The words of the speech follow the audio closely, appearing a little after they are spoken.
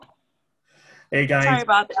Hey Sorry guys,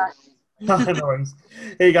 about that. no worries.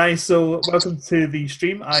 Hey guys, so welcome to the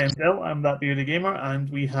stream. I am Bill, I'm that bearded gamer, and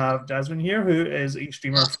we have Jasmine here, who is a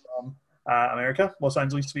streamer from America, Los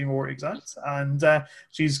Angeles to be more exact. And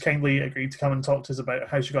she's kindly agreed to come and talk to us about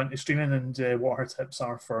how she got into streaming and what her tips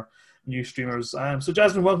are for new streamers. So,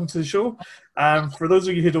 Jasmine, welcome to the show. For those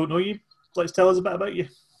of you who don't know you, let's tell us a bit about you.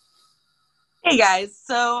 Hey guys,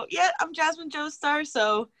 so yeah, I'm Jasmine Joestar.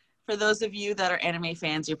 So for those of you that are anime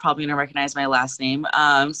fans, you're probably gonna recognize my last name.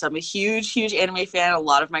 So I'm a huge anime fan. A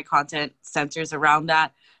lot of my content centers around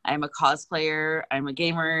that. I'm a cosplayer. I'm a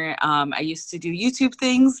gamer. I used to do YouTube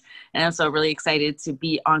things, and I'm so really excited to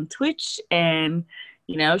be on Twitch and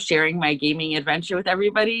sharing my gaming adventure with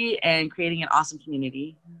everybody and creating an awesome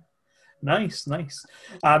community. Nice, nice.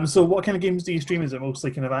 So what kind of games do you stream? Is it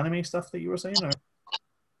mostly kind of anime stuff that you were saying, or?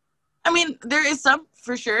 I mean, there is some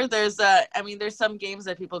for sure. There's some games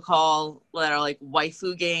that people call that are like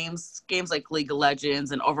waifu games like League of Legends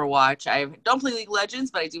and Overwatch. I don't play League of Legends,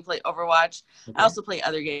 but I do play Overwatch. I Okay. also play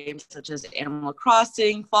other games such as Animal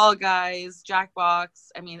Crossing, Fall Guys, Jackbox.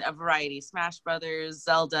 I mean, a variety: Smash Brothers,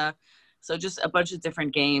 Zelda. So just a bunch of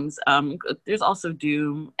different games. There's also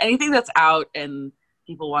Doom. Anything that's out and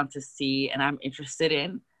people want to see, and I'm interested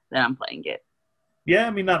in, then I'm playing it. Yeah,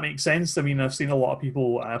 I mean that makes sense. I mean, I've seen a lot of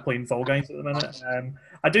people playing Fall Guys at the minute.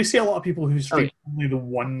 I do see a lot of people who Oh stream yeah. only the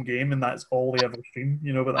one game, and that's all they ever stream.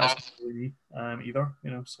 But that's not really me either.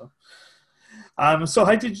 How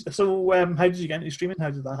did you get into streaming?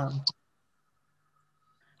 How did that happen?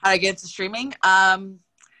 How to get into streaming?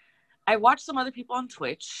 I watched some other people on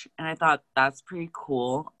Twitch and I thought that's pretty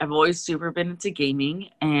cool. I've always super been into gaming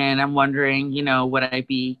and I'm wondering, would I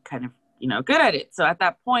be kind of, good at it? So at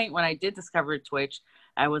that point, when I did discover Twitch,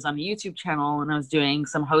 I was on a YouTube channel and I was doing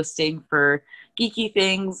some hosting for geeky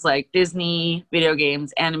things like Disney, video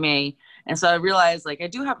games, anime. And so I realized like I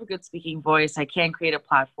do have a good speaking voice. I can create a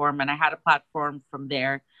platform and I had a platform from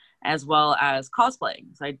there as well as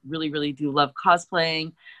cosplaying. So I really do love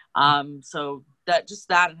cosplaying. So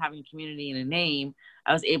that and having a community and a name,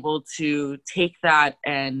 I was able to take that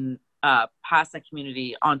and pass that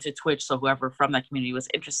community onto Twitch. So whoever from that community was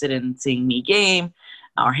interested in seeing me game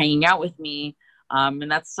or hanging out with me.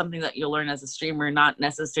 And that's something that you'll learn as a streamer. Not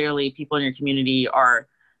necessarily people in your community are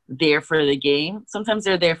there for the game. Sometimes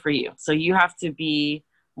they're there for you. So you have to be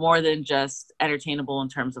more than just entertainable in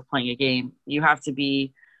terms of playing a game. You have to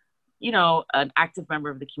be an active member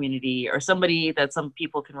of the community or somebody that some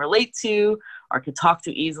people can relate to or can talk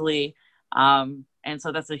to easily. And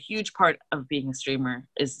so that's a huge part of being a streamer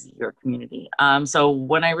is your community. So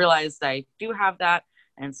when I realized I do have that,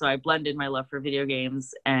 and so I blended my love for video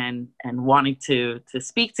games and wanting to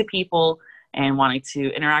speak to people and wanting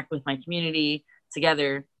to interact with my community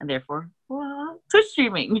together, and therefore Twitch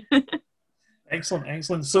streaming. Excellent,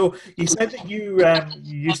 excellent. So you said that you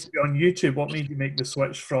used to be on YouTube. What made you make the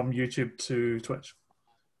switch from YouTube to Twitch?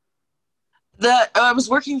 I was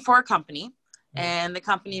working for a company and the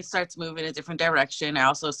company started to move in a different direction. I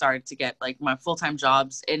also started to get like my full-time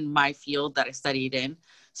jobs in my field that I studied in.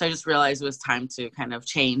 So I just realized it was time to kind of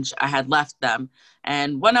change. I had left them.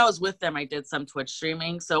 And when I was with them, I did some Twitch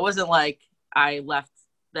streaming. So it wasn't like I left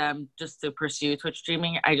them just to pursue Twitch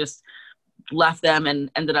streaming. I just left them and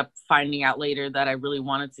ended up finding out later that I really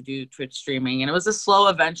wanted to do Twitch streaming. And it was a slow,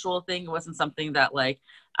 eventual thing. It wasn't something that like,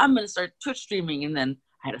 I'm going to start Twitch streaming and then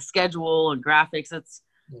I had a schedule and graphics. It's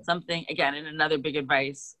Yeah. something, again, and another big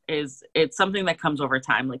advice is it's something that comes over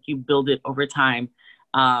time. Like you build it over time.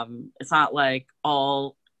 It's not like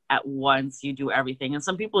all at once you do everything. And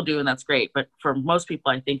some people do, and that's great. But for most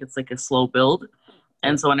people, I think it's like a slow build. Yeah.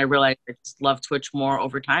 And so when I realized I just love Twitch more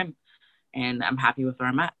over time, and I'm happy with where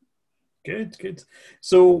I'm at. Good, good.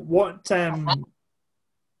 So what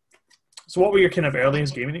were your kind of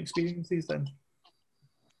earliest gaming experiences then?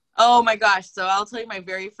 Oh my gosh. So I'll tell you my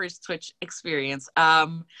very first Twitch experience.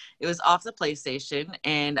 It was off the PlayStation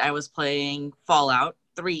and I was playing Fallout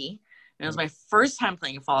 3. And it was my first time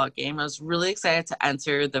playing a Fallout game. I was really excited to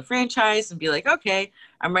enter the franchise and be like, okay,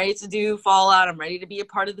 I'm ready to do Fallout. I'm ready to be a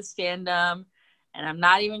part of this fandom. And I'm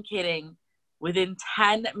not even kidding. Within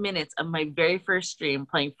 10 minutes of my very first stream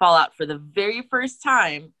playing Fallout for the very first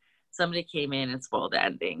time, somebody came in and spoiled the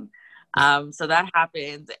ending. So that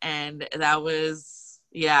happened, and that was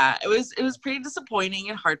yeah, it was pretty disappointing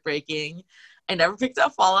and heartbreaking. I never picked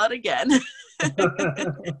up Fallout again. And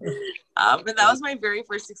that was my very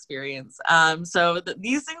first experience. So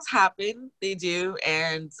these things happen, they do,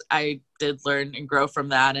 and I did learn and grow from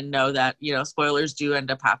that, and know that spoilers do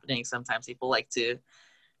end up happening. Sometimes people like to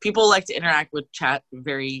interact with chat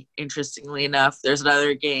very interestingly enough. There's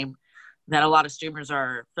another game that a lot of streamers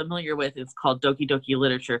are familiar with. It's called Doki Doki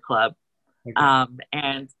Literature Club. Okay.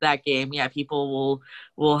 And that game, yeah, people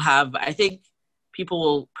will have, I think people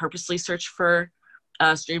will purposely search for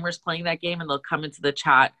streamers playing that game, and they'll come into the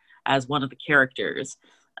chat as one of the characters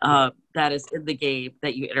that is in the game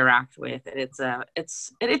that you interact with, and it's an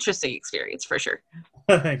interesting experience for sure.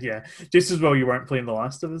 Yeah, just as well you weren't playing The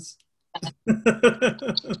Last of Us.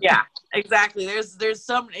 Yeah, exactly. There's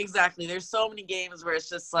so many games where it's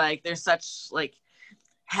just like there's such like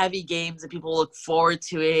heavy games and people look forward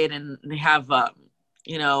to it, and they have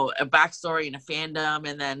you know, a backstory and a fandom,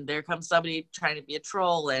 and then there comes somebody trying to be a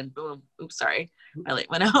troll and boom, oops, sorry, I like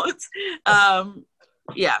went out.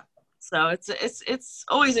 Yeah, so it's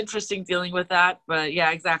always interesting dealing with that, but yeah,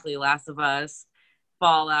 exactly. Last of Us,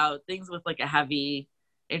 Fallout, things with like a heavy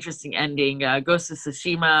interesting ending. Ghost of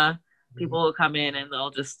Tsushima, people will come in and they'll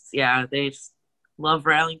just, yeah, they just love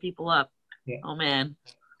rallying people up. Yeah. Oh man.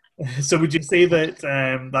 So would you say that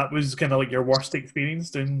that was kind of like your worst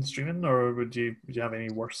experience doing streaming, or would you have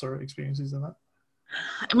any worse sort of experiences than that?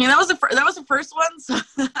 I mean, that was the first one, so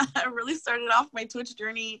I really started off my Twitch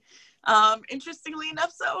journey, interestingly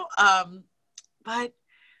enough. So, but I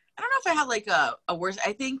don't know if I had like a worse.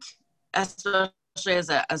 I think,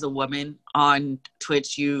 especially as a woman on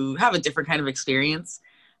Twitch, you have a different kind of experience.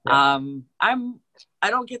 Yeah. I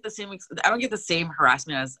don't get the same I don't get the same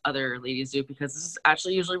harassment as other ladies do, because this is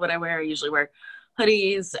actually usually what I wear. I usually wear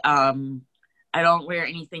hoodies. I don't wear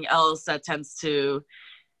anything else that tends to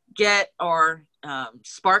get or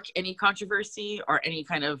spark any controversy or any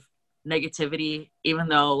kind of negativity, even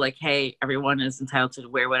though like, hey, everyone is entitled to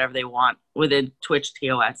wear whatever they want within Twitch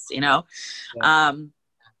TOS, you know? Yeah.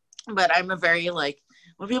 But I'm a very like,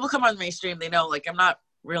 when people come on my stream, they know like I'm not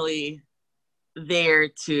really there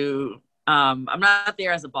to I'm not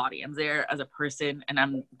there as a body. I'm there as a person, and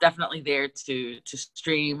I'm definitely there to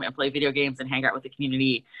stream and play video games and hang out with the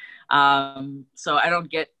community. So I don't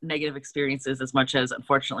get negative experiences as much as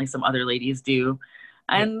unfortunately some other ladies do.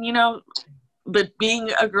 Yeah. And you know, but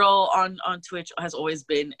being a girl on Twitch has always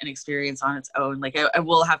been an experience on its own. Like I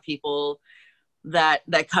will have people that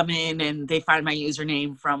come in and they find my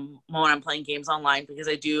username from when I'm playing games online, because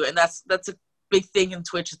I do, and that's a big thing in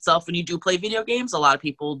Twitch itself. When you do play video games, a lot of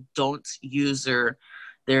people don't use their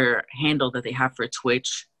handle that they have for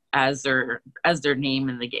Twitch as their name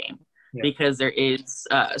in the game, Yeah. because there is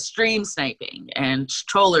stream sniping and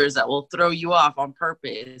trollers that will throw you off on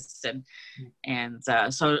purpose, and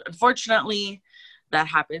so unfortunately that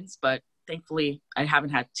happens, but thankfully I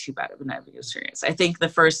haven't had too bad of a negative experience. I think the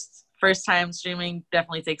first time streaming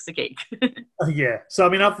definitely takes the cake. Yeah. So I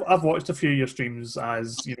mean, I've watched a few of your streams,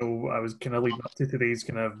 as you know, I was kind of leading up to today's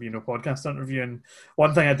kind of podcast interview, and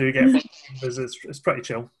one thing I do get from it is it's pretty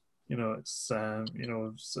chill. It's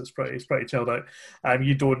pretty chilled out.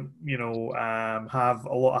 You don't have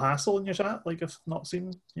a lot of hassle in your chat, like I've not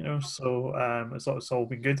seen. So it's all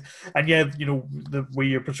been good. And yeah, the way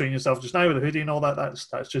you're portraying yourself just now with the hoodie and all that,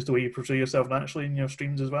 that's just the way you portray yourself naturally in your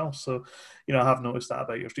streams as well. So I have noticed that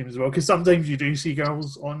about your streams as well, because sometimes you do see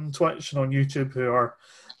girls on Twitch and on YouTube who are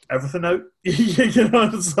everything out.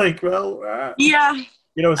 It's like, well, Yeah,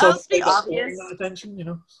 it's all let's be about obvious. that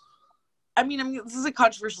attention. I mean, this is a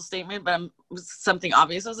controversial statement, but something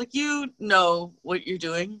obvious. I was like, you know what you're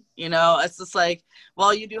doing. It's just like,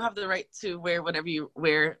 well, you do have the right to wear whatever you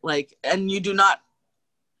wear, like, and you do not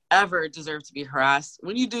ever deserve to be harassed.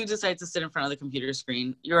 When you do decide to sit in front of the computer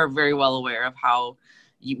screen, you are very well aware of how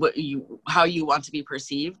you want to be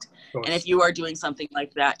perceived, and if you are doing something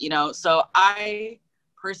like that, So I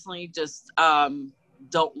personally just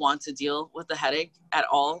don't want to deal with the headache at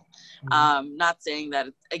all. Not saying that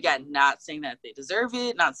they deserve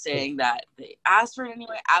it, not saying that they asked for it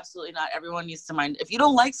anyway. Absolutely not. Everyone needs to mind. If you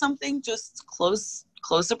don't like something, just close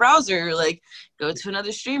the browser, like go to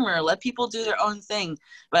another streamer, let people do their own thing.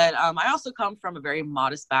 But I also come from a very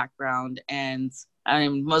modest background, and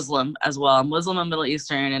I'm Muslim as well. I'm Muslim and Middle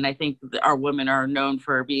Eastern, and I think our women are known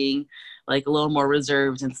for being like a little more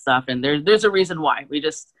reserved and stuff. And there's a reason why. We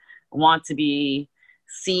just want to be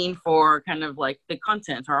seen for kind of like the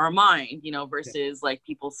content or our mind, versus like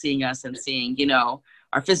people seeing us and seeing,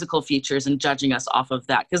 our physical features and judging us off of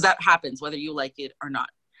that, because that happens whether you like it or not.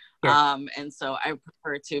 Yeah. And so I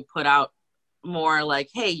prefer to put out more like,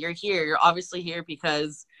 hey, you're here. You're obviously here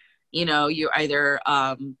because, you either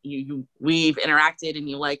we've interacted and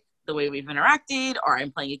you like the way we've interacted, or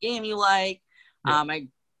I'm playing a game you like. Yeah. I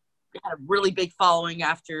had a really big following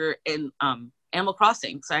after in Animal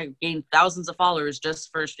Crossing. So I gained thousands of followers just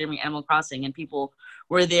for streaming Animal Crossing, and people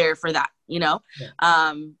were there for that, Yeah.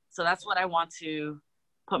 So that's what I want to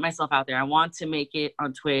put myself out there. I want to make it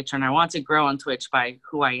on Twitch, and I want to grow on Twitch by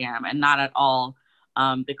who I am, and not at all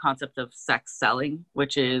the concept of sex selling,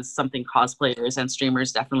 which is something cosplayers and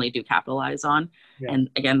streamers definitely do capitalize on. Yeah. And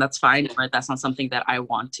again, that's fine, but that's not something that I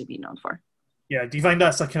want to be known for. Yeah, do you find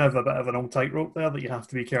that's a kind of a bit of an old tightrope there that you have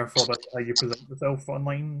to be careful about how you present yourself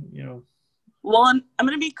online? You know. Well, I'm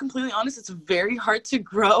going to be completely honest. It's very hard to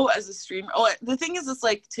grow as a streamer. Oh, the thing is, it's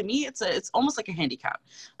like, to me, it's almost like a handicap.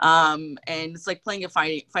 And it's like playing a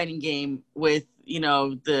fighting game with, you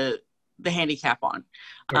know, the handicap on,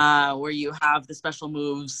 Sure. where you have the special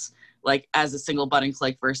moves like as a single button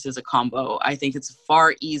click versus a combo. I think it's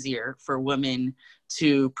far easier for women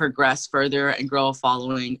to progress further and grow a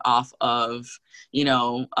following off of, you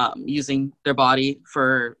know, using their body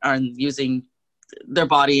using their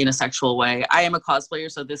body in a sexual way. I am a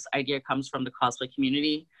cosplayer, so this idea comes from the cosplay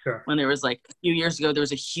community. Sure. When there was like a few years ago, there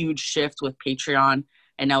was a huge shift with Patreon,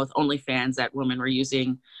 and now with OnlyFans that women were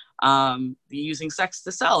using sex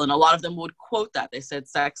to sell, and a lot of them would quote that. They said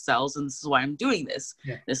sex sells, and this is why I'm doing this.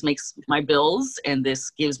 Yeah. This makes my bills, and this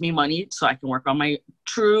gives me money so I can work on my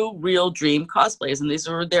true, real dream cosplays. And these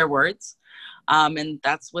were their words. And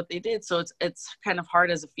that's what they did. So it's kind of hard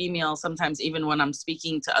as a female. Sometimes even when I'm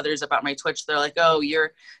speaking to others about my Twitch, they're like, oh,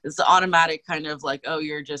 it's the automatic kind of like, oh,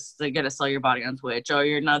 you're just going to sell your body on Twitch. Oh,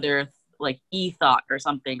 you're another like e-thought or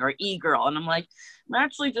something, or e-girl. And I'm like, I'm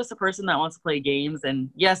actually just a person that wants to play games.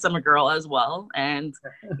 And yes, I'm a girl as well. And,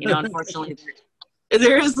 you know, unfortunately,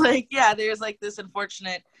 there's like this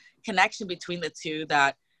unfortunate connection between the two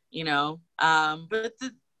that, you know, but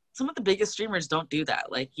some of the biggest streamers don't do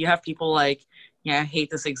that. Like you have people like, I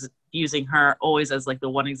hate this using her always as like the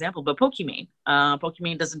one example, but Pokimane.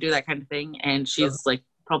 Pokimane doesn't do that kind of thing. And she's like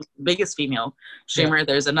probably the biggest female streamer. Yeah.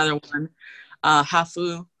 There's another one,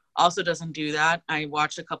 Hafu, also doesn't do that. I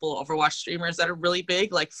watched a couple Overwatch streamers that are really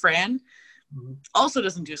big, like Fran, also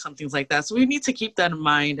doesn't do some things like that. So we need to keep that in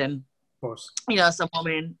mind. And of course, you know, some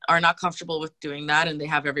women are not comfortable with doing that, and they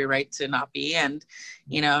have every right to not be. And,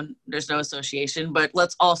 you know, there's no association. But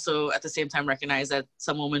let's also at the same time recognize that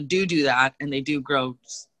some women do that, and they do grow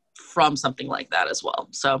from something like that as well.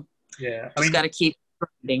 So yeah, just got to keep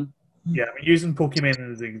grinding. Yeah, I mean, using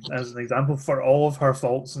Pokimane as an example, for all of her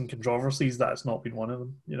faults and controversies, that's not been one of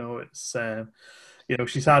them. You know, it's you know,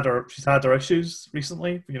 she's had her issues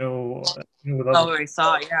recently. You know with other, I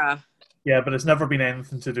saw, yeah. Yeah, but it's never been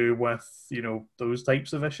anything to do with, you know, those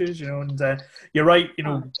types of issues, you know. And you're right, you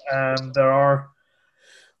know, there are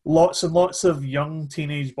lots and lots of young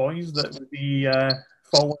teenage boys that would be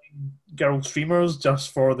following girl streamers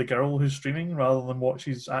just for the girl who's streaming rather than what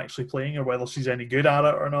she's actually playing or whether she's any good at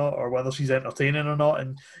it or not or whether she's entertaining or not.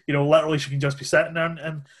 And, you know, literally she can just be sitting there.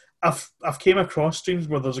 And I've came across streams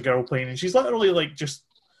where there's a girl playing and she's literally like just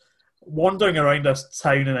wandering around a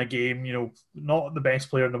town in a game, you know, not the best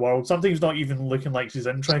player in the world. Sometimes not even looking like she's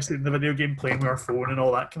interested in the video game, playing with her phone and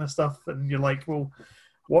all that kind of stuff. And you're like, well,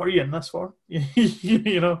 what are you in this for?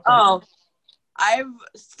 You know? Oh, I've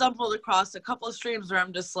stumbled across a couple of streams where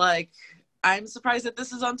I'm just like, I'm surprised that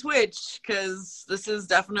this is on Twitch because this is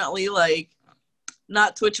definitely like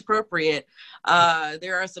not Twitch appropriate.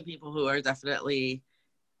 There are some people who are definitely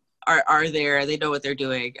are there. They know what they're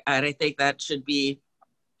doing. And I think that should be,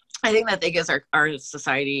 I think that thing is our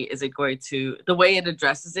society, is it going to, the way it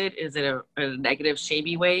addresses it, is it a negative,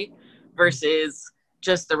 shamey way versus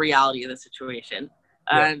just the reality of the situation?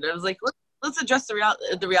 Yeah. And I was like, let's address the reality.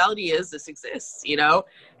 The reality is this exists, you know?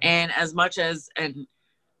 And as much as, and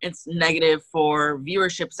it's negative for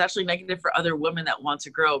viewership, it's actually negative for other women that want to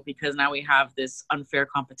grow because now we have this unfair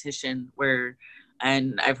competition where,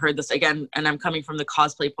 and I've heard this again, and I'm coming from the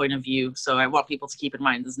cosplay point of view. So I want people to keep in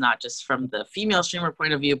mind, this is not just from the female streamer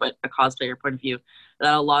point of view, but a cosplayer point of view,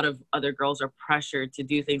 that a lot of other girls are pressured to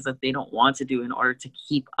do things that they don't want to do in order to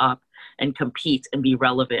keep up and compete and be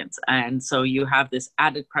relevant. And so you have this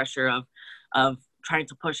added pressure of trying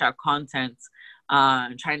to push out content,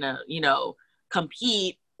 trying to, you know,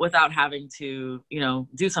 compete without having to, you know,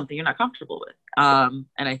 do something you're not comfortable with. And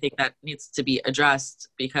I think that needs to be addressed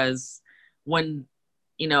because when,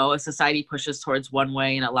 you know, a society pushes towards one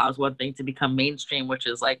way and allows one thing to become mainstream, which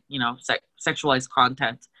is like, you know, sexualized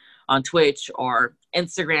content on Twitch or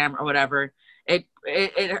Instagram or whatever, it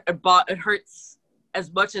hurts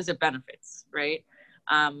as much as it benefits, right?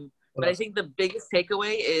 But I think the biggest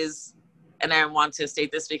takeaway is, and I want to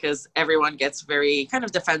state this because everyone gets very kind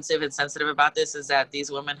of defensive and sensitive about this, is that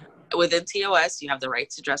these women within TOS, you have the right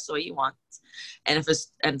to dress the way you want. And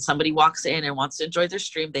if somebody walks in and wants to enjoy their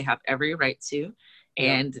stream, they have every right to.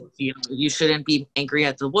 And you know, you shouldn't be angry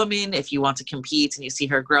at the woman. If you want to compete and you see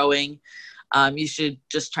her growing, you should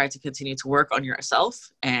just try to continue to work on yourself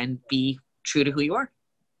and be true to who you are.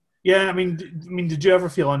 Yeah, did you ever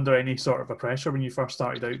feel under any sort of a pressure when you first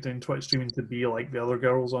started out doing Twitch streaming to be like the other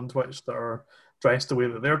girls on Twitch that are dressed the way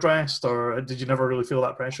that they're dressed, or did you never really feel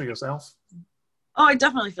that pressure yourself? Oh, I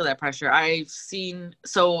definitely feel that pressure. I've seen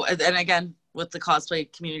so, and again with the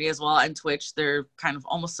cosplay community as well and Twitch, they're kind of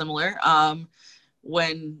almost similar.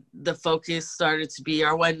 When the focus started to be,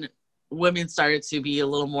 or when women started to be a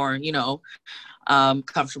little more,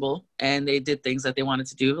 comfortable, and they did things that they wanted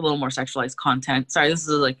to do, a little more sexualized content. Sorry, this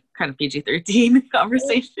is like kind of PG-13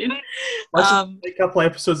 conversation. Listen, a couple of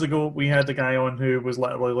episodes ago, we had a guy on who was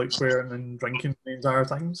literally like swearing and drinking the entire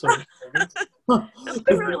time. So That's what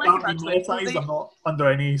I really like about Twitch. I'm not under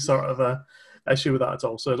any sort of a issue with that at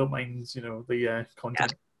all. So I don't mind, the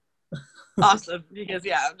content. Yeah. Awesome, because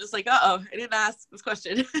I'm just like, I didn't ask this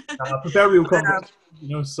question. Prepare real content,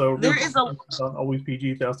 so there is always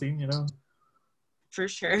PG-13, For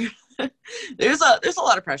sure. there's a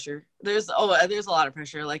lot of pressure. There's a lot of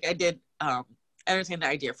pressure. Like I did entertain the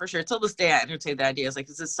idea for sure. Till this day, I entertain the idea. It's like,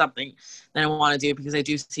 this is something that I want to do, because I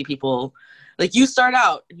do see people like, you start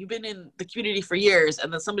out, you've been in the community for years,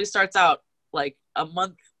 and then somebody starts out like a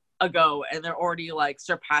month ago and they're already like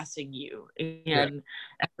surpassing you, and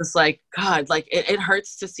it's like, God, like it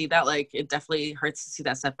hurts to see that. Like it definitely hurts to see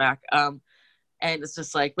that setback. And it's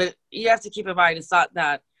just like, but you have to keep in mind, it's not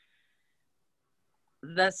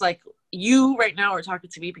that's like, you right now are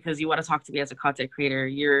talking to me because you want to talk to me as a content creator.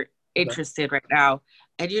 You're interested right now,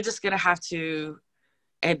 and you're just gonna have to,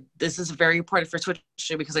 and this is very important for Twitch,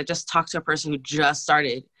 because I just talked to a person who just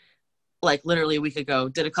started like literally a week ago,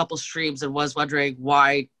 did a couple streams, and was wondering,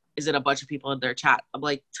 why is it a bunch of people in their chat? I'm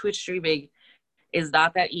like, Twitch streaming is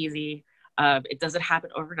not that easy. It doesn't happen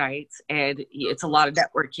overnight, and it's a lot of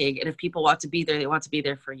networking, and if people want to be there, they want to be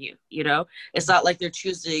there for you. It's not like they're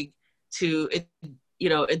choosing to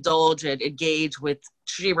indulge and engage with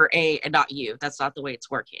streamer A and not you. That's not the way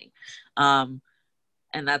it's working. And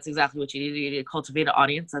that's exactly what you need to do. You need to cultivate an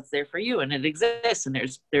audience that's there for you, and it exists, and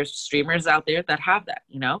there's streamers out there that have that,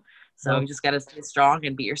 so you just got to stay strong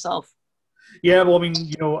and be yourself. Yeah, well,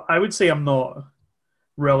 I would say I'm not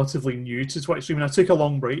relatively new to Twitch streaming. I took a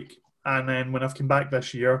long break, and then when I've come back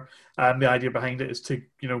this year, the idea behind it is to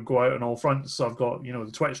go out on all fronts. So I've got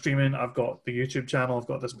the Twitch streaming, I've got the YouTube channel, I've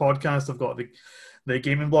got this podcast, I've got the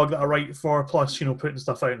gaming blog that I write for, plus putting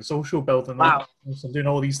stuff out in social, building. Wow. So I'm doing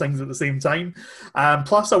all these things at the same time.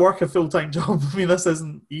 Plus I work a full-time job. This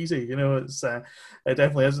isn't easy. It's it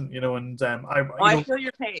definitely isn't. And I feel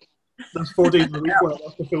your pain. There's 4 days a week where I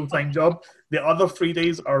work a full-time job. The other 3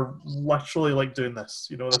 days are literally like doing this.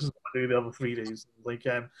 This is what I do the other 3 days. Like,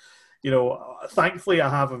 thankfully I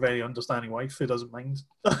have a very understanding wife who doesn't mind.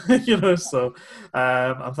 So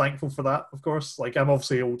I'm thankful for that, of course. Like, I'm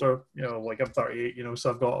obviously older, like I'm 38, so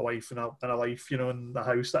I've got a wife and a life, and a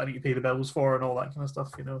house that I need to pay the bills for and all that kind of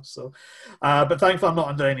stuff, So, but thankfully I'm not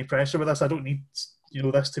under any pressure with this. I don't need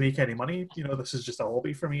this to make any money. This is just a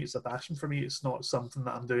hobby for me. It's a passion for me. It's not something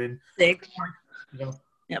that I'm doing.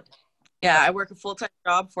 Yep. Yeah, I work a full-time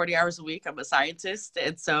job, 40 hours a week. I'm a scientist,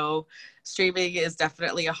 and so streaming is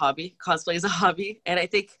definitely a hobby. Cosplay is a hobby, and I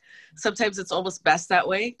think sometimes it's almost best that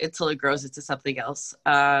way until it grows into something else.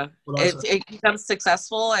 It becomes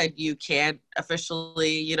successful, and you can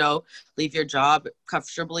officially, leave your job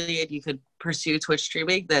comfortably, and you could pursue Twitch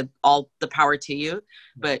streaming. Then all the power to you.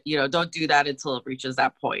 But don't do that until it reaches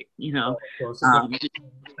that point.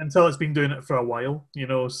 Until it's been doing it for a while,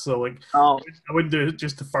 so like, I wouldn't do it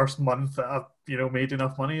just the first month that I've made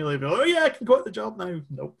enough money. Like, oh yeah, I can quit the job now.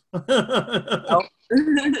 Nope.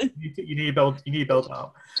 you need to build it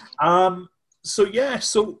up. So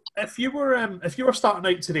if you were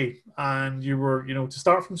starting out today and you were to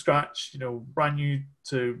start from scratch, brand new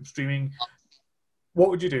to streaming, what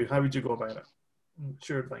would you do? How would you go about it? What's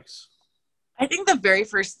your advice? I think the very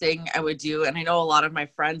first thing I would do, and I know a lot of my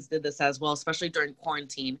friends did this as well, especially during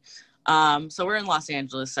quarantine. So we're in Los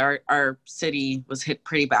Angeles. Our city was hit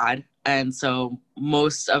pretty bad. And so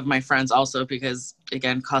most of my friends also, because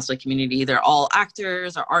again, cosplay community, they're all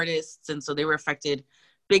actors or artists. And so they were affected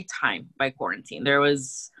big time by quarantine. There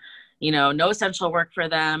was, no essential work for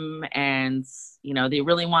them. And, they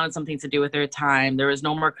really wanted something to do with their time. There was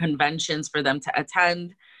no more conventions for them to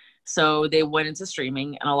attend. So they went into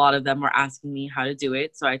streaming, and a lot of them were asking me how to do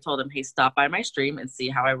it. So I told them, hey, stop by my stream and see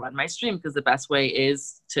how I run my stream, because the best way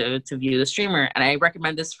is to view the streamer. And I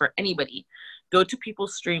recommend this for anybody. Go to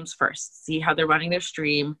people's streams first. See how they're running their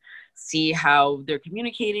stream. See how they're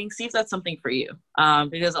communicating. See if that's something for you.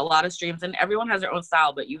 Because a lot of streams, and everyone has their own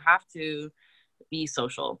style, but you have to be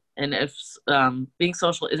social. And if being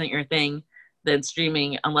social isn't your thing, then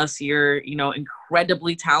streaming, unless you're,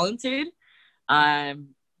 incredibly talented,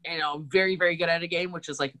 very, very good at a game, which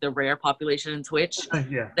is like the rare population in Twitch,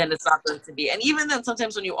 Yeah. then it's not going to be. And even then,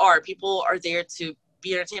 sometimes when you are, people are there to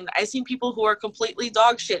be entertained. I've seen people who are completely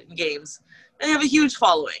dog shit in games. They have a huge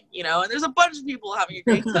following, and there's a bunch of people having a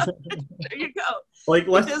great time. There you go. Like,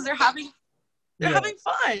 because they're having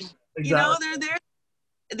fun. Exactly.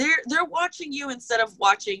 They're watching you instead of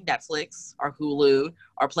watching Netflix or Hulu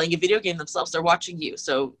or playing a video game themselves. They're watching you.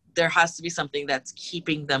 So there has to be something that's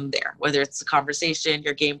keeping them there, whether it's a conversation,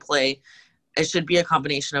 your gameplay. It should be a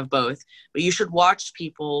combination of both. But you should watch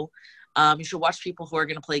people. You should watch people who are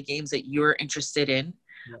going to play games that you're interested in,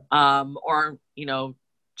 or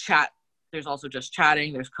chat. There's also just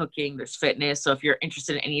chatting. There's cooking. There's fitness. So if you're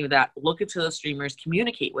interested in any of that, look into those streamers,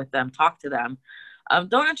 communicate with them, talk to them.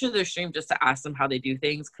 Don't enter their stream just to ask them how they do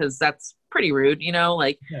things, because that's pretty rude.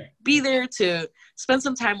 Be there to spend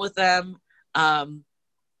some time with them. Go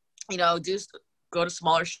to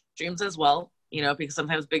smaller streams as well. Because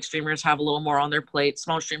sometimes big streamers have a little more on their plate.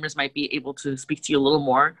 Small streamers might be able to speak to you a little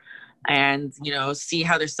more, and see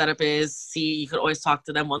how their setup is. You could always talk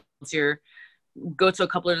to them once go to a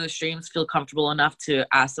couple of the streams, feel comfortable enough to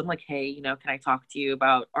ask them like, hey, can I talk to you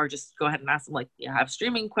about, or just go ahead and ask them like, I have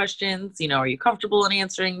streaming questions, are you comfortable in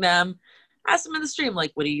answering them? Ask them in the stream,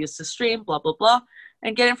 like, what do you use to stream, blah, blah, blah,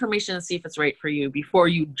 and get information and see if it's right for you before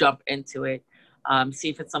you jump into it. See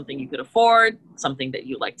if it's something you could afford, something that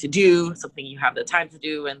you like to do, something you have the time to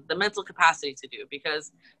do and the mental capacity to do,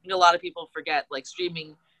 because a lot of people forget, like,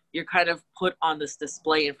 streaming, you're kind of put on this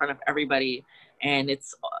display in front of everybody, and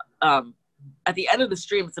it's at the end of the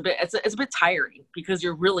stream, it's a bit tiring, because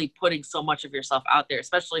you're really putting so much of yourself out there,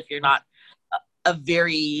 especially if you're not a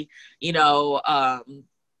very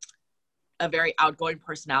a very outgoing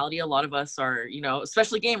personality. A lot of us are,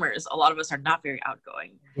 especially gamers, a lot of us are not very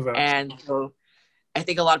outgoing. Exactly. And so I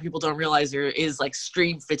think a lot of people don't realize there is like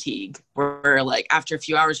stream fatigue, where like after a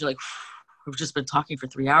few hours you're like, we've just been talking for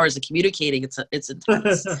 3 hours and communicating. It's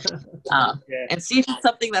intense. And see if it's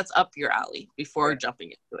something that's up your alley before jumping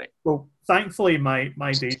into it. Well, thankfully, my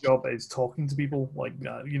day job is talking to people. Like,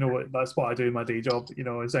 that's what I do in my day job.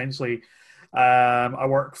 Essentially, I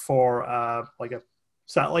work for like a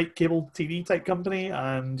satellite cable TV type company,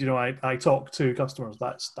 and I talk to customers.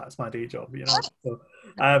 That's my day job.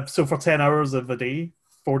 So for 10 hours of a day,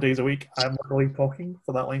 4 days a week, I'm literally talking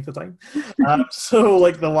for that length of time. So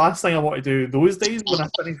like the last thing I want to do those days when I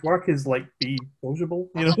finish work is like be sociable.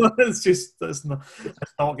 It's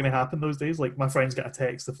not going to happen those days. Like my friends get a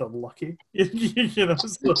text if they're lucky. So,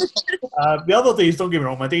 the other days, don't get me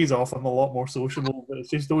wrong, my days off I'm a lot more sociable, but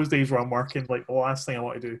it's just those days where I'm working, like the last thing I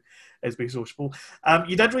want to do is be sociable.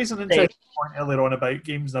 You did raise an interesting point earlier on about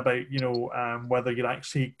games and about whether you're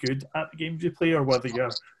actually good at the games you play or whether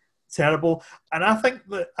you're terrible. And I think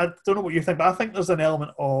that, I don't know what you think, but I think there's an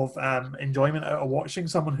element of enjoyment out of watching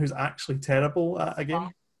someone who's actually terrible at a game.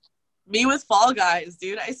 Me with Fall Guys,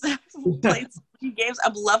 dude. I played so many games.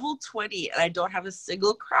 I'm level 20 and I don't have a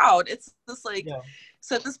single crowd. It's just like,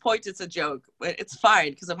 so at this point it's a joke, but it's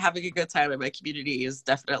fine because I'm having a good time and my community is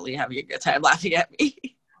definitely having a good time laughing at me.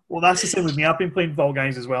 Well, that's the same with me. I've been playing Fall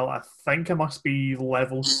Guys as well. I think I must be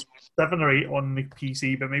level 7 or 8 on the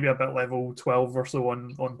PC, but maybe about level 12 or so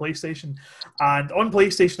on PlayStation. And on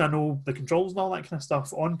PlayStation, I know the controls and all that kind of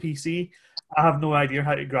stuff. On PC, I have no idea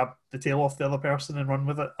how to grab the tail off the other person and run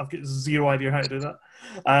with it. I've got zero idea how to do that.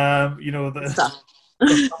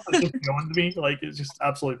 The stuff is just beyond me. Like, it's just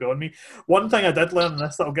absolutely beyond me. One thing I did learn, and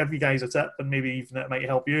this that'll give you guys a tip, and maybe even it might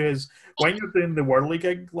help you, is when you're doing the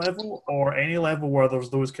whirligig level or any level where there's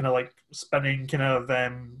those kind of like spinning kind of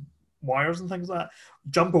wires and things like that,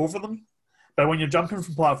 jump over them. But when you're jumping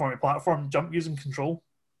from platform to platform, jump using control.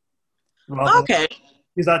 Okay.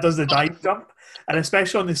 Because that does the dive jump, and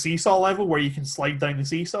especially on the seesaw level where you can slide down the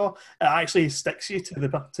seesaw, it actually sticks you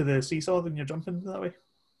to the seesaw when you're jumping that way.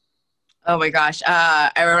 Oh my gosh,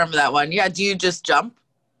 I remember that one. Yeah, do you just jump?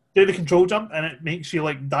 Do the control jump, and it makes you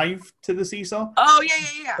like dive to the seesaw. Oh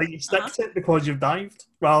yeah. Like you stick to it because you've dived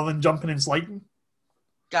rather than jumping and sliding.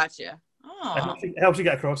 Gotcha. Oh. It helps you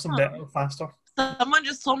get across them better, faster. Someone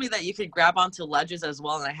just told me that you could grab onto ledges as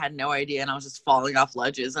well, and I had no idea, and I was just falling off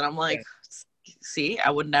ledges, and I'm like, see,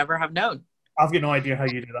 I would never have known. I've got no idea how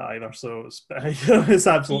you do that either, so it's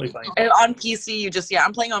absolutely fine. And on PC,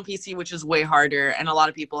 I'm playing on PC, which is way harder, and a lot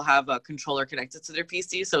of people have a controller connected to their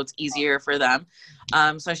PC, so it's easier for them.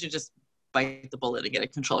 So I should just bite the bullet and get a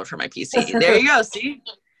controller for my PC. There you go, see?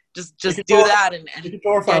 Just do that and the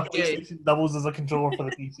controller for PlayStation doubles as a controller for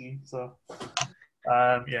the PC, so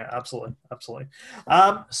Yeah, absolutely, absolutely.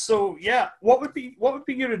 So yeah, what would be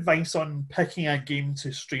your advice on picking a game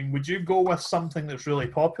to stream? Would you go with something that's really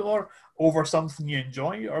popular over something you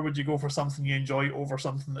enjoy, or would you go for something you enjoy over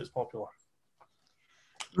something that's popular?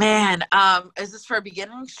 Man, is this for a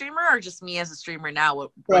beginning streamer or just me as a streamer now?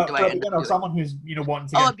 What do For I a end up beginner, doing? someone who's wanting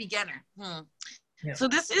to Oh, get a beginner. yeah, So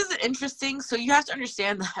this is interesting. So you have to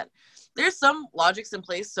understand that there's some logics in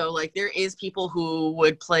place. So like there is people who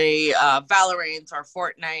would play Valorant or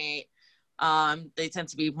Fortnite. They tend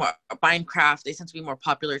to be more Minecraft. They tend to be more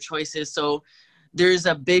popular choices. So there's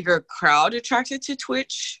a bigger crowd attracted to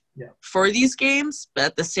Twitch yeah, for these games. But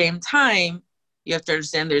at the same time, you have to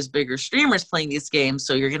understand there's bigger streamers playing these games.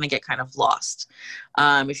 So you're going to get kind of lost.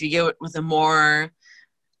 If you get with a more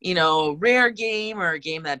rare game or a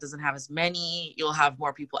game that doesn't have as many, you'll have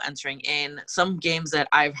more people entering in. Some games that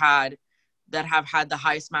I've had that have had the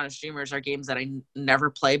highest amount of streamers are games that I never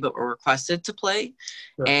play but were requested to play.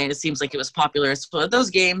 sure. And it seems like it was popular. So those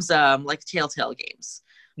games, like Telltale games.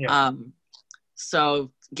 Yeah, Um,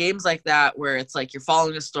 so games like that where it's like you're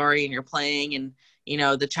following a story and you're playing and,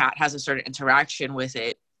 the chat has a certain interaction with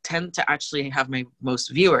it tend to actually have my most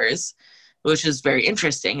viewers, which is very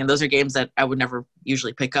interesting. And those are games that I would never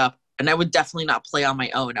usually pick up. And I would definitely not play on my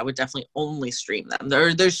own. I would definitely only stream them.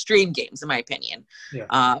 They're stream games, in my opinion.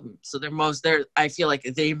 yeah. So they're I feel like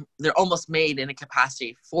they're almost made in a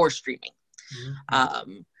capacity for streaming.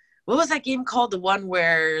 Mm-hmm. What was that game called? The one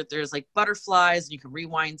where there's like butterflies and you can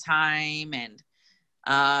rewind time, and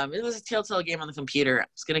it was a Telltale game on the computer.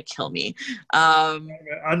 It's gonna kill me.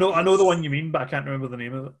 I know the one you mean, but I can't remember the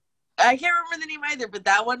name of it. I can't remember the name either, but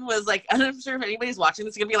that one was like, I'm sure if anybody's watching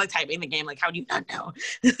this, is gonna be like typing the game, like, how do you not know?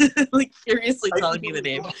 Like, furiously telling me the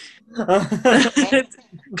name.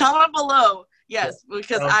 Comment below. Yes,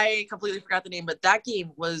 because I completely forgot the name, but that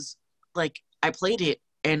game was like, I played it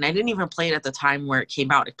and I didn't even play it at the time where it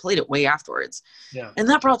came out. I played it way afterwards. Yeah. And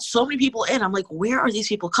that brought so many people in. I'm like, where are these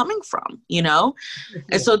people coming from?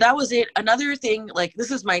 And so that was it. Another thing, like,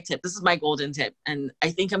 this is my tip. This is my golden tip. And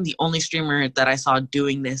I think I'm the only streamer that I saw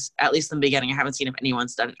doing this, at least in the beginning. I haven't seen if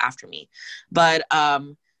anyone's done it after me. But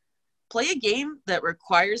play a game that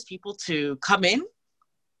requires people to come in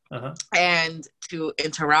and to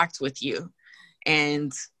interact with you.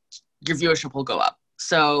 And your viewership will go up.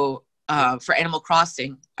 So for Animal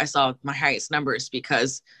Crossing, I saw my highest numbers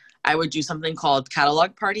because I would do something called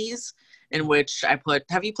catalog parties in which I put,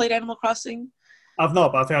 have you played Animal Crossing? I've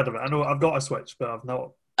not, but I've heard of it. I know I've got a Switch, but I've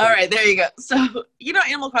not. All right, there you go. So,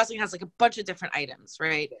 Animal Crossing has like a bunch of different items,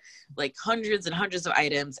 right? Like hundreds and hundreds of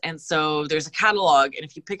items. And so there's a catalog. And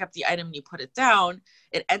if you pick up the item and you put it down,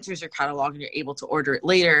 it enters your catalog and you're able to order it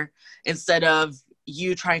later instead of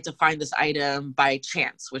you trying to find this item by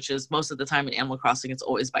chance, which is most of the time in Animal Crossing, it's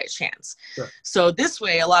always by chance. Sure. So this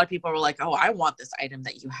way, a lot of people were like, oh, I want this item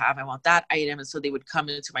that you have. I want that item. And so they would come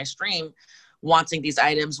into my stream wanting these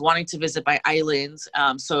items, wanting to visit my islands.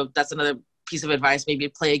 So that's another piece of advice. Maybe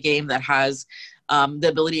play a game that has the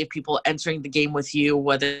ability of people entering the game with you,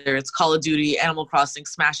 whether it's Call of Duty, Animal Crossing,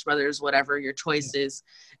 Smash Brothers, whatever your choice is.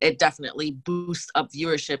 It definitely boosts up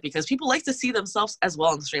viewership because people like to see themselves as well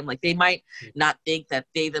on the stream. Like they might not think that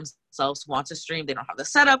they themselves want to stream. They don't have the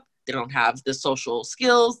setup. They don't have the social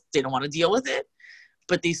skills. They don't want to deal with it,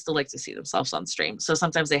 but they still like to see themselves on stream. So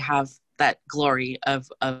sometimes they have that glory of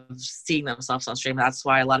seeing themselves on stream. That's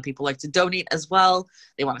why a lot of people like to donate as well.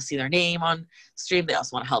 They want to see their name on stream. They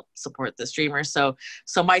also want to help support the streamer. So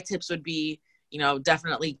my tips would be,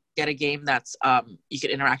 definitely get a game that's you can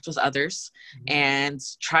interact with others and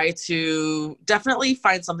try to definitely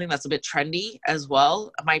find something that's a bit trendy as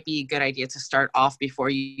well. It might be a good idea to start off before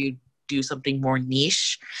you do something more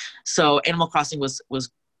niche. So Animal Crossing was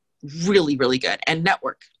really, really good. And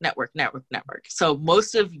network. So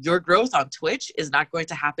most of your growth on Twitch is not going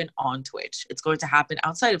to happen on Twitch. It's going to happen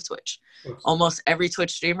outside of Twitch. Almost every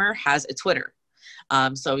Twitch streamer has a Twitter.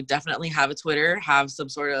 So definitely have a Twitter, have some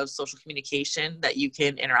sort of social communication that you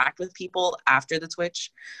can interact with people after the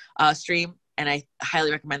Twitch stream. And I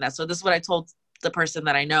highly recommend that. So this is what I told the person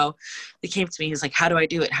that I know that came to me. He's like, how do I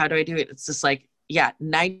do it? It's just like,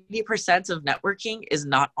 90% of networking is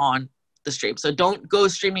not on the stream. So don't go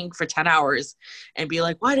streaming for 10 hours and be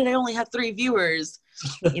like, why did I only have 3 viewers?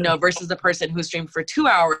 Versus the person who streamed for 2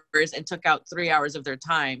 hours and took out 3 hours of their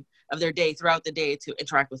time, of their day throughout the day to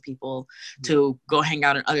interact with people, to go hang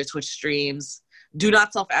out on other Twitch streams. Do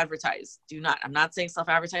not self-advertise. I'm not saying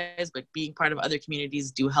self-advertise, but being part of other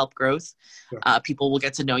communities do help growth. Sure. People will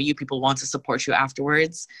get to know you. People want to support you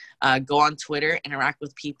afterwards. Go on Twitter, interact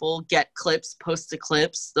with people, get clips, post the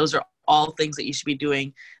clips. Those are all things that you should be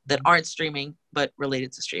doing that aren't streaming, but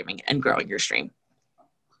related to streaming and growing your stream.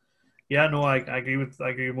 Yeah, no, I agree with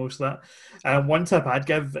most of that. One tip I'd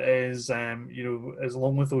give is, as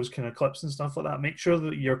along with those kind of clips and stuff like that, make sure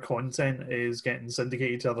that your content is getting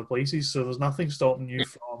syndicated to other places. So there's nothing stopping you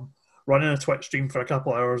from running a Twitch stream for a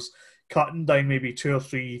couple hours, cutting down maybe 2 or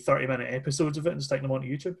 3 30-minute episodes of it and sticking them onto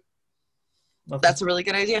YouTube. Nothing. That's a really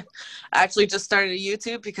good idea. I actually just started a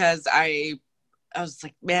YouTube because I was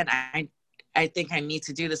like, man, I think I need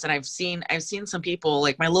to do this. And I've seen some people,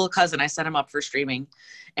 like my little cousin, I set him up for streaming,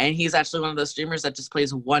 and he's actually one of those streamers that just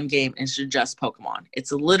plays one game and it's just Pokemon.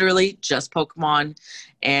 It's literally just Pokemon.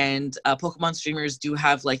 And Pokemon streamers do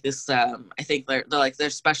have like this, I think they're like their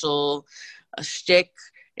special shtick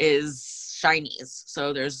is shinies.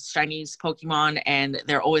 So there's shinies Pokemon, and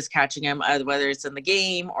they're always catching them, whether it's in the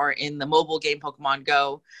game or in the mobile game Pokemon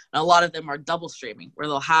Go. And a lot of them are double streaming, where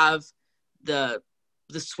they'll have the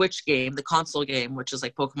Switch game, the console game, which is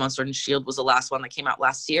like Pokemon Sword and Shield was the last one that came out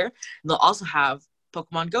last year. And they'll also have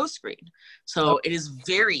Pokemon Go screen. So it is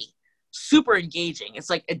very super engaging. It's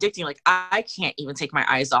like addicting. Like I can't even take my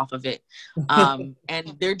eyes off of it. And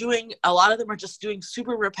they're doing, a lot of them are just doing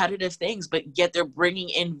super repetitive things, but yet they're bringing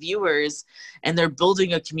in viewers and they're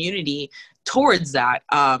building a community towards that.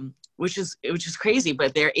 Which is crazy,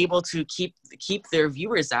 but they're able to keep their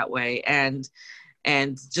viewers that way. And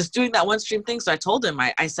just doing that one stream thing. So I told him,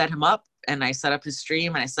 I set him up, and I set up his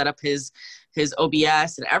stream, and I set up his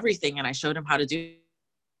OBS and everything. And I showed him how to do.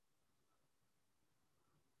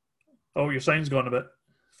 Oh, your sound's gone a bit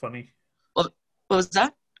funny. What was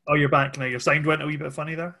that? Oh, you're back now. Your sound went a wee bit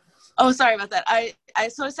funny there. Oh, sorry about that.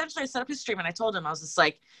 So essentially I set up his stream, and I told him, I was just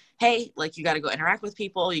like, hey, like you got to go interact with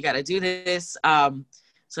people. You got to do this.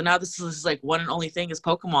 So now this is like one and only thing is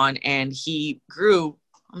Pokemon. And he grew.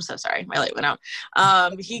 I'm so sorry. My light went out.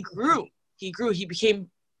 He grew. He became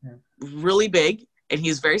really big, and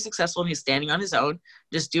he's very successful, and he's standing on his own,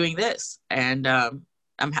 just doing this. And I'm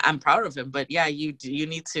proud of him. But yeah, you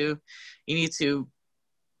need to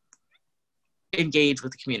engage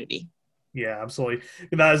with the community. Yeah, absolutely.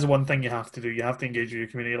 That is one thing you have to do. You have to engage with your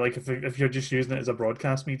community. Like if you're just using it as a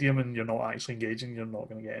broadcast medium and you're not actually engaging, you're not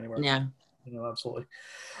going to get anywhere. Yeah. Absolutely.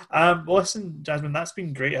 Well, listen, Jasmine, that's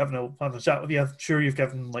been great having a chat with you. I'm sure you've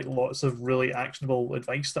given like lots of really actionable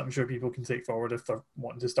advice that I'm sure people can take forward if they're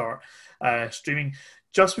wanting to start streaming.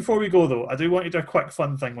 Just before we go, though, I do want to do a quick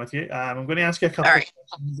fun thing with you. I'm going to ask you a couple of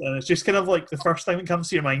questions, and it's just kind of like the first thing that comes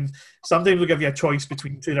to your mind. Sometimes we'll give you a choice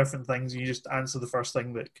between 2 different things, and you just answer the first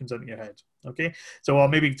thing that comes into your head. Okay? So I'll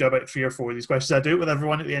maybe do about 3 or 4 of these questions. I do it with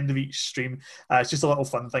everyone at the end of each stream. It's just a little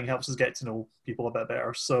fun thing, helps us get to know people a bit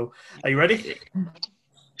better. So, are you ready?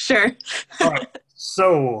 Sure. All right.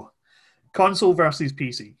 So, console versus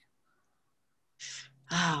PC.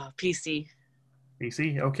 PC.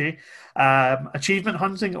 PC, okay. Achievement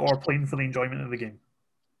hunting or playing for the enjoyment of the game?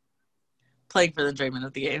 Playing for the enjoyment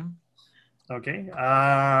of the game. Okay.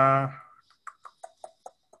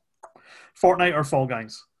 Fortnite or Fall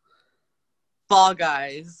Guys? Fall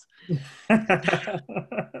Guys. No to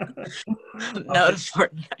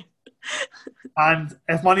Fortnite. And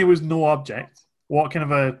if money was no object, what kind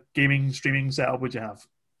of a gaming streaming setup would you have?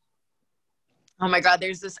 Oh my God,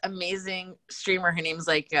 there's this amazing streamer. Her name's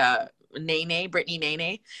like Brittany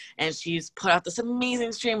Nene, and she's put out this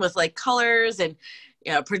amazing stream with like colors and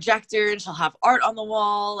projector, and she'll have art on the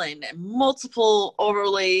wall and multiple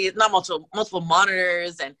overlays, not multiple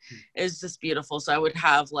monitors, and it's just beautiful. So I would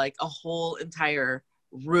have like a whole entire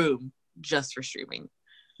room just for streaming.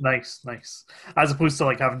 Nice. As opposed to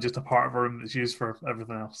like having just a part of a room that's used for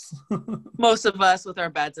everything else. Most of us with our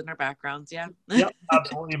beds and our backgrounds, yeah. Yep,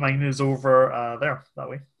 absolutely. Mine is over there, that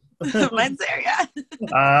way. Mine's there, yeah.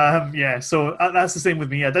 Yeah, so that's the same with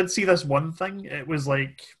me. I did see this one thing. It was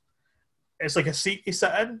like, it's like a seat you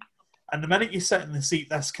sit in, and the minute you sit in the seat,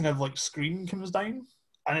 this kind of like screen comes down,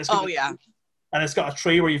 and it's and it's got a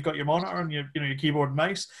tray where you've got your monitor and your keyboard and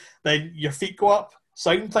mouse. Then your feet go up,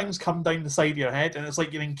 sound things come down the side of your head, and it's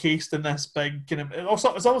like you're encased in this big kind of.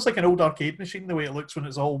 It's almost like an old arcade machine the way it looks when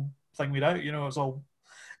it's all thingied out. It's all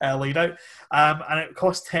laid out, and it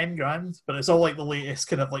costs 10 grand, but it's all like the latest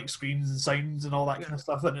kind of like screens and sounds and all that kind of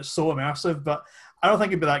stuff, and it's so immersive. But I don't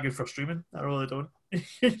think it'd be that good for streaming. I really don't.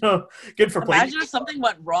 Good for playing. Imagine if something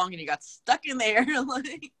went wrong and you got stuck in there.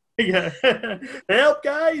 Like, yeah, help,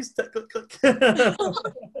 guys!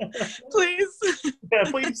 Please, yeah,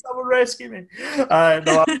 please, someone rescue me.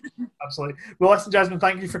 No, Absolutely. Well, listen, Jasmine,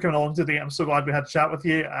 thank you for coming along today. I'm so glad we had a chat with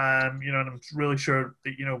you. And I'm really sure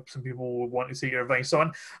that some people will want to see your advice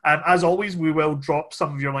on. As always, we will drop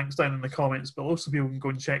some of your links down in the comments below so people can go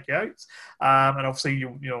and check you out. And obviously,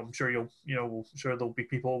 I'm sure sure there'll be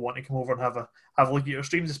people who want to come over and have a look at your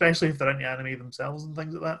streams, especially if they're into anime themselves and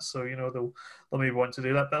things like that. So they'll maybe want to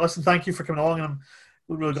do that. But listen, thank you for coming along, and I'm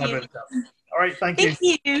really glad we had a chat. All right, thank you.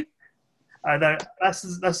 Thank you. Now, that's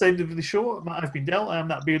the end of the show. I've been Del. I'm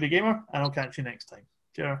That Bearded Gamer, and I'll catch you next time.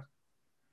 Cheers.